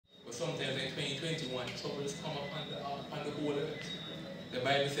sometimes in 2021, troubles come upon the whole earth. The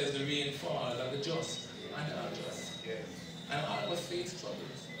Bible says the rain falls on the just and the unjust. Yes. And all of us face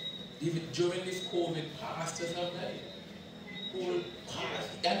troubles. Even during this COVID, pastors have died. Whole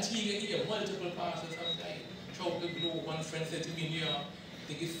Antigua here, multiple pastors have died. Throughout the globe, one friend said to me in New York, I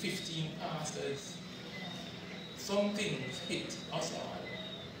think it's 15 pastors. Some things hit us all,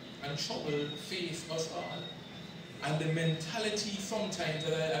 and trouble face us all. And the mentality sometimes,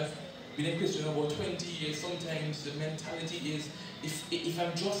 that I've been a Christian about 20 years, sometimes the mentality is, if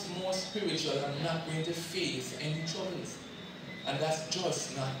I'm just more spiritual, I'm not going to face any troubles. And that's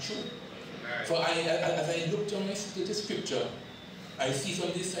just not true. Right. For as I looked on the scripture, I see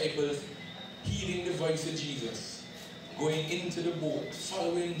some disciples heeding the voice of Jesus, going into the boat,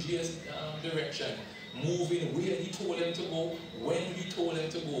 following Jesus' direction, moving where he told them to go, when he told them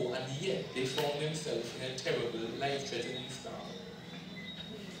to go, and yet they found themselves in a terrible, life-threatening storm.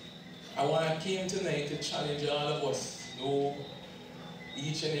 I came tonight to challenge all of us, know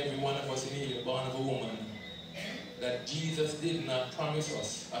each and every one of us in here, born of a woman, that Jesus did not promise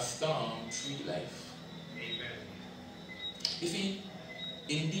us a storm-free life. Amen. You see,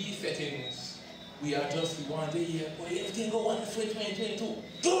 in these settings, we want to hear, well, everything go wonderful in 2022.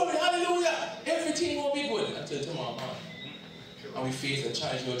 Glory, hallelujah! Everything will be good until tomorrow morning. And we face a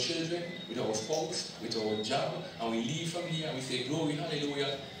challenge with our children, with our spouse, with our job, and we leave from here and we say, glory,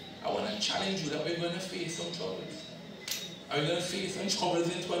 hallelujah. I want to challenge you that we're going to face some troubles. Are we going to face some troubles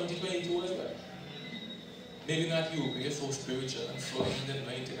in 2022 as well? Maybe not you, because you're so spiritual and flowing in the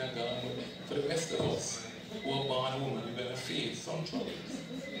anointing of God, but for the rest of us who are born women, we're going to face some troubles.